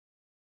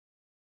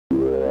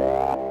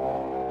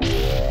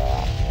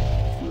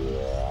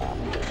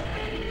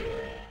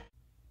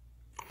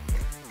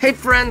Hey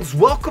friends,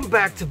 welcome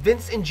back to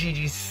Vince and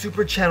Gigi's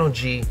Super Channel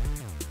G.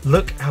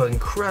 Look how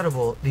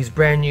incredible these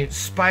brand new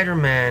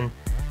Spider-Man,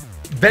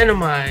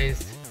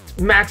 Venomized,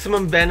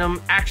 Maximum Venom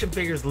action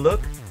figures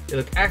look. They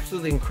look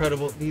absolutely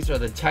incredible. These are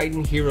the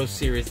Titan Hero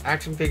Series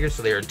action figures,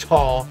 so they are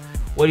tall.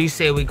 What do you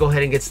say we go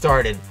ahead and get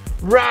started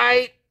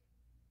right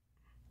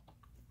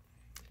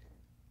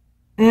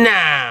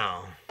now?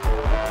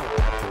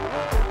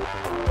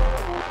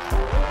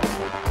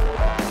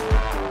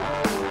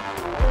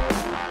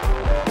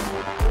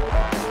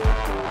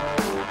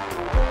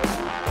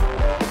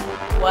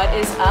 What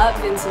is up,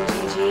 Vince and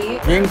Gigi?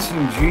 Vince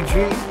and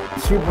Gigi,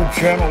 Super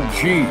Channel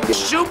G.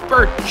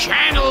 Super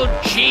Channel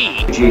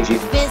G. Gigi.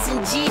 Vince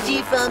and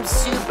Gigi from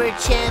Super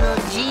Channel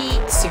G.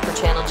 Super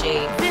Channel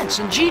G. Vince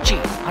and Gigi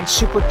on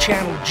Super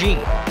Channel G.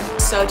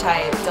 So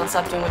tight. Don't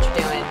stop doing what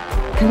you're doing.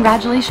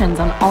 Congratulations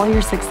on all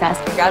your success.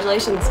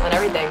 Congratulations on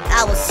everything.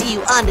 I will see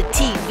you on the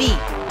TV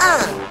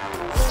on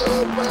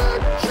Super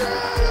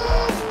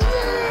Channel G.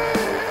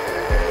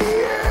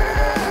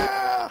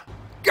 Yeah!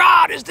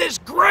 God, is this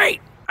great?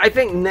 I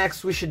think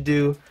next we should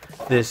do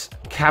this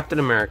Captain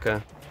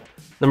America.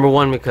 Number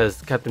one,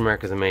 because Captain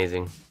America is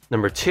amazing.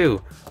 Number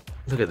two,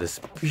 look at this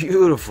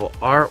beautiful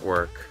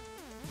artwork.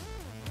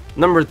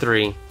 Number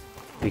three,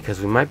 because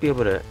we might be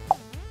able to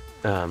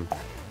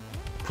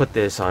put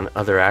this on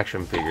other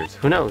action figures.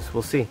 Who knows?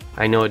 We'll see.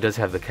 I know it does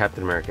have the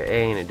Captain America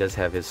A and it does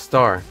have his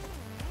star,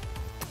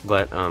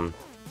 but I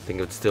think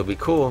it would still be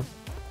cool.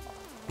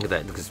 Look at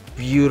that. Look at this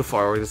beautiful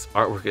artwork. This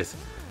artwork is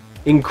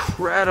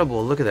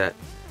incredible. Look at that.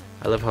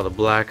 I love how the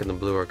black and the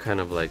blue are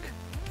kind of like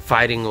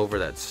fighting over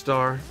that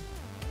star.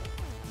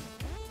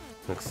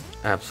 Looks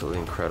absolutely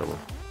incredible.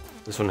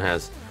 This one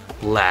has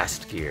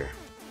blast gear.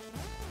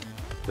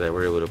 That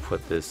we're able to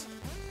put this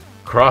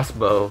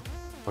crossbow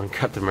on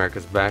Captain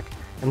America's back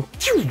and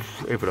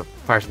able to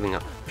fire something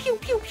out. Pew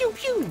pew pew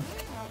pew.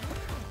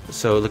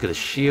 So look at the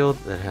shield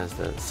that has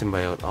the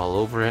symbiote all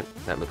over it.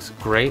 That looks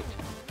great.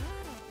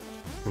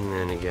 And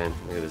then again,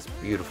 look at this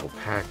beautiful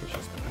package.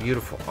 This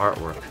beautiful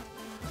artwork.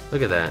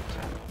 Look at that.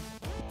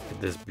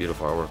 This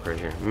beautiful artwork right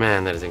here.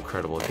 Man, that is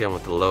incredible. Again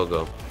with the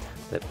logo.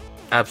 That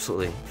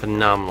absolutely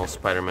phenomenal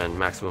Spider-Man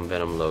Maximum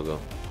Venom logo.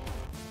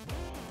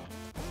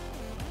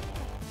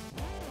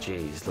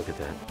 Jeez, look at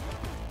that.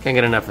 Can't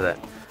get enough of that.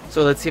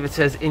 So let's see if it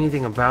says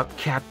anything about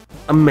Cap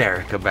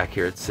America back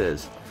here. It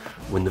says,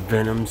 when the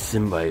Venom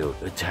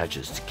symbiote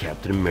attaches to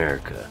Captain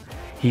America,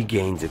 he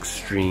gains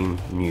extreme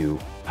new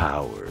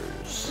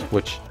powers.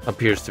 Which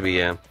appears to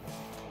be a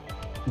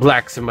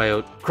black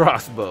symbiote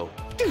crossbow.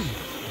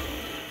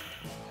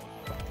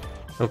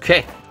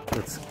 Okay,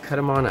 let's cut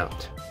him on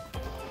out.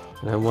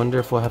 And I wonder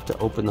if we'll have to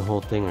open the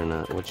whole thing or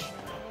not, which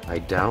I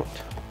doubt.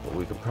 What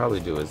we could probably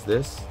do is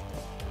this.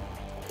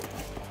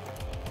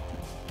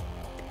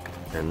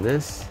 And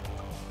this.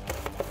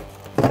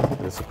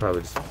 This will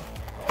probably just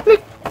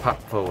pop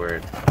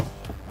forward.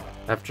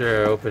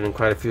 After opening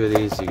quite a few of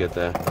these, you get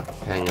the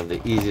hang of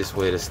the easiest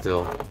way to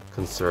still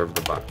conserve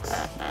the box.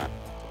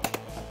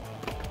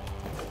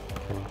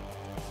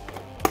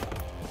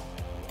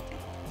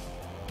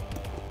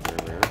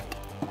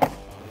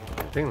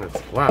 I think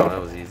that's, wow, that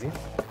was easy.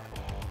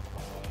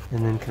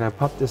 And then can I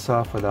pop this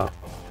off without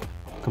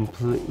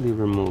completely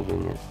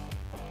removing it?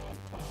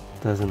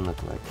 Doesn't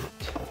look like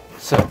it.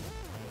 So,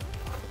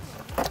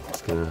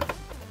 just gonna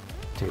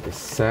take a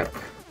sec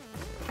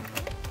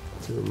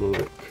to remove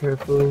it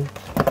carefully.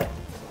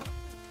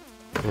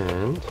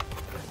 And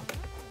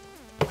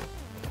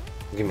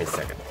give me a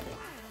second.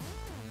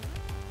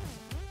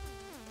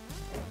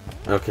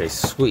 Okay,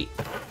 sweet.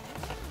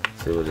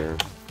 So we're gonna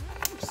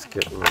just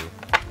get my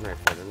knife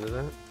right into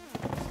that.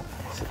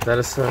 Set that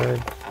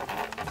aside.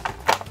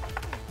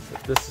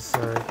 Set this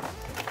aside.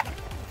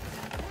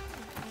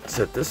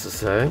 Set this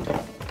aside.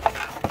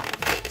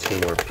 Two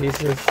more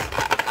pieces.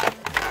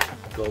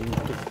 Go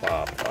to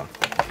Papa.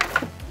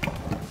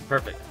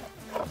 Perfect.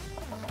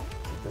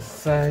 Set this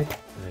aside.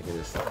 And I can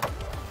just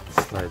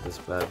slide this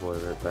bad boy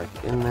right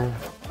back in there.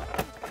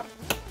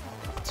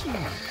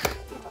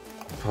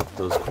 Pop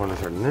those corners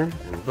right in there.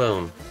 And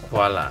boom.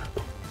 Voila.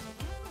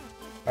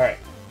 Alright.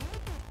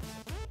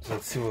 So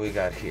let's see what we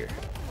got here.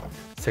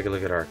 Let's take a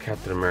look at our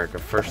Captain America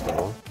first of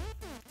all.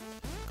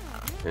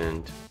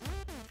 And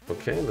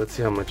okay, let's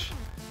see how much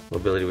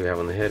mobility we have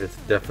on the head. It's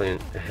definitely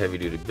a heavy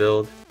duty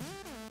build.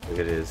 Look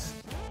at his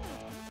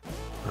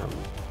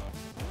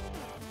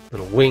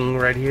little wing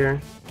right here.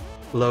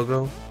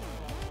 Logo.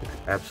 Looks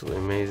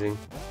absolutely amazing.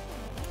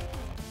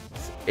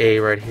 This A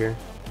right here.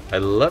 I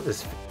love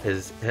his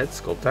head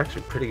sculpt.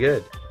 Actually pretty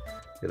good.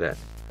 Look at that.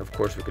 Of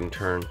course we can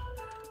turn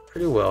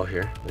pretty well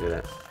here. Look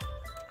at that.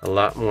 A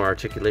lot more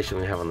articulation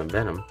we have on the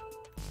Venom.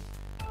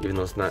 Even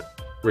though it's not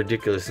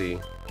ridiculously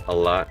a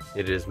lot,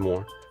 it is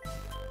more.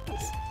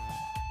 It's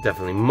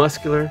definitely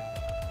muscular.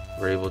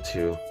 We're able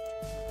to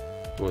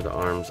move the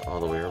arms all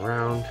the way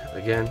around.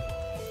 Again,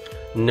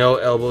 no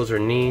elbows or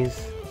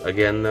knees.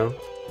 Again though,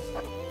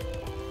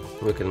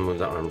 we can move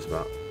the arms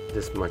about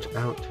this much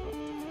out.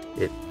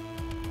 It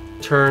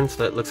turns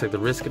so that it looks like the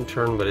wrist can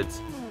turn, but it's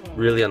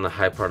really on the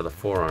high part of the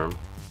forearm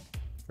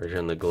right here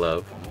on the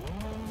glove.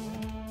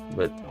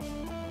 But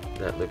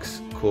that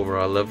looks cool,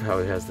 bro. I love how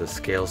he has the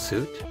scale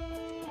suit.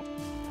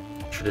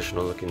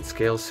 Traditional looking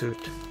scale suit.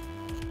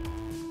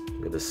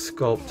 Look at the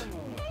sculpt.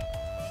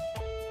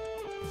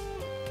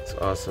 It's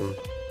awesome.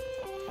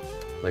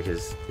 Like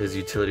his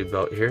utility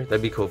belt here.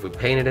 That'd be cool if we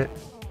painted it.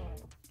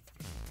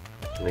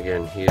 And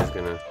again, he is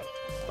gonna...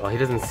 Well, he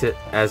doesn't sit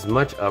as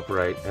much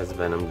upright as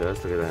Venom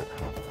does. Look at that.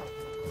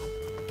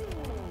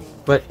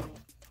 But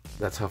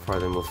that's how far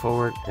they move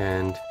forward,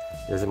 and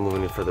he doesn't move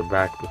any further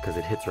back because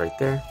it hits right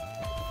there.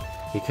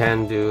 He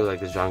can do like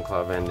the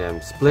Jean-Claude Van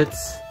Damme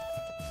splits.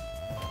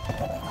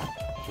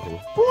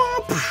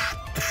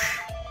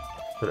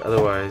 But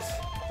otherwise,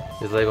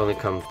 his leg only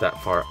comes that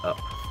far up.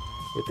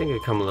 You think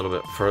it'd come a little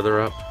bit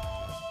further up,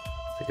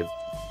 so he could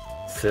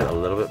sit a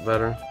little bit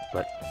better,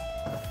 but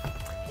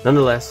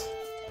nonetheless,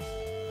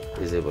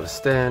 he's able to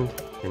stand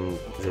and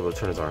he's able to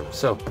turn his arm.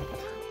 So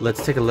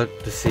let's take a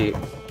look to see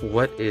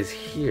what is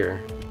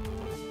here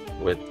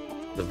with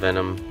the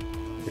Venom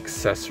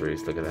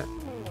accessories. Look at that.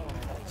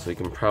 So we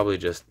can probably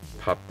just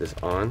pop this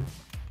on.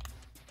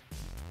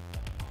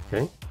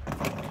 Okay.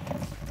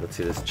 Let's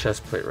see this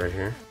chest plate right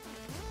here.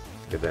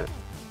 Look at that.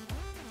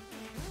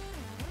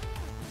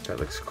 That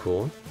looks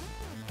cool.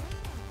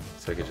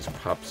 So it just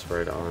pops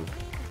right on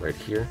right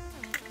here.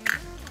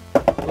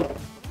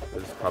 It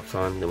just pops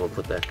on, then we'll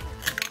put that.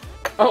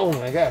 Oh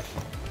my gosh.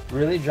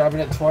 Really? Dropping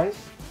it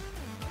twice?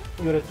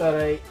 You would have thought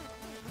I ate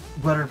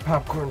buttered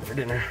popcorn for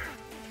dinner.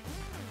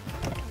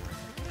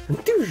 And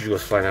it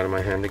goes flying out of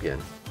my hand again.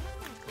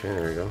 Okay,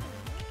 there we go.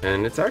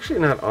 And it's actually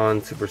not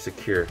on super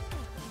secure.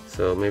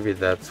 So maybe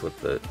that's what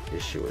the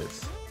issue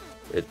is.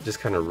 It just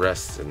kind of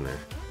rests in there.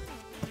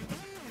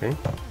 Okay.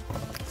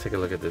 Let's take a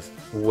look at this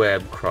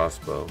web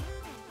crossbow.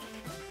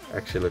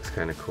 Actually looks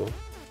kind of cool.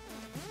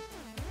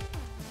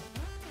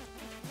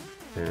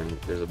 And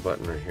there's a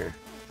button right here.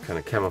 Kind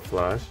of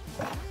camouflage.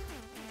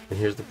 And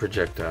here's the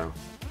projectile.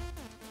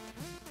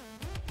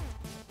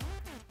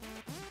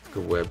 It's a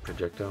good web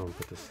projectile. I'll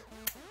put this.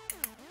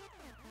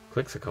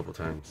 Clicks a couple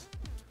times.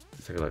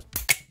 Let's take a look.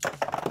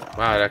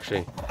 Wow, it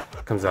actually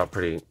comes out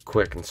pretty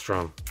quick and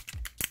strong.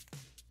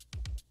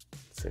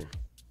 Let's see.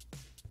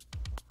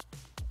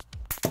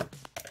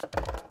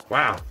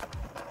 Wow.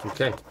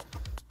 Okay.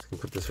 So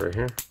put this right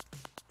here.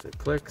 It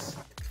clicks.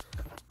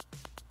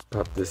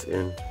 Pop this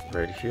in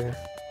right here.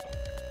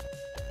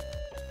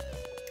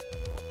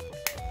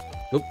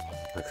 Oop.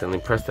 Accidentally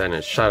pressed that and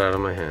it shot out of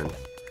my hand.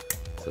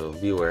 So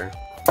beware.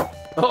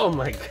 Oh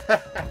my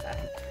god.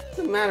 What's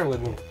the matter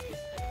with me?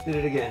 Did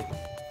it again.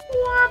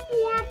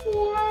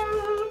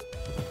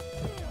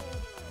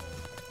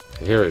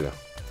 Here we go.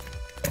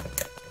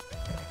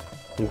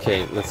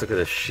 Okay, let's look at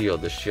the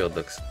shield. The shield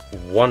looks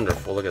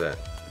wonderful. Look at that.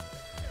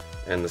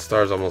 And the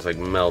star's almost like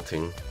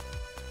melting.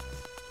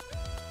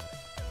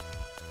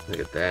 Look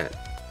at that.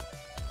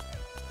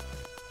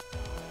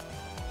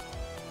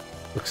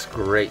 Looks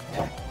great.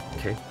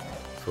 Okay,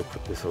 so we'll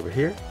put this over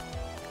here.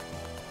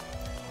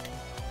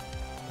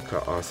 Look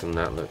how awesome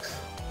that looks.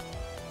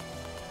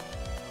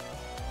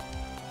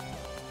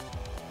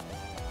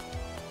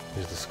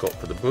 Here's the sculpt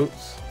for the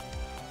boots.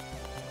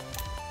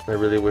 I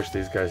really wish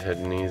these guys had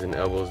knees and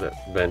elbows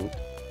that bend so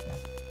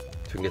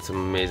we can get some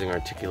amazing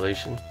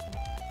articulation.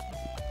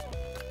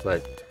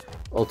 But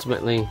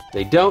ultimately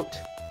they don't,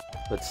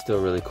 but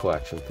still really cool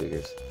action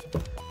figures.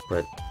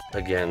 But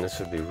again, this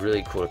would be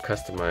really cool to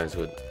customize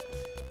with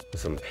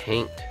some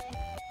paint.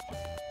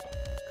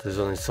 There's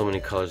only so many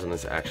colors on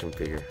this action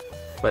figure.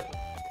 But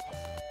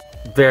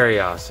very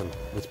awesome.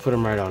 Let's put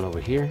them right on over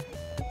here.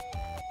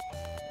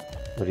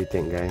 What do you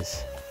think,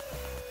 guys?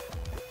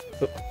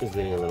 Oh, it's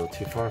leaning a little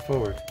too far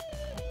forward.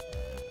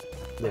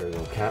 There we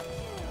go, Cap.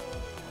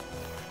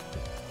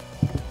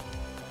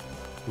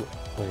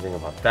 What do you think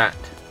about that?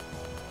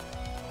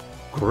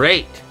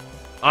 Great!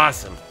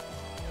 Awesome!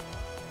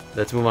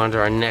 Let's move on to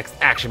our next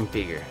action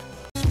figure.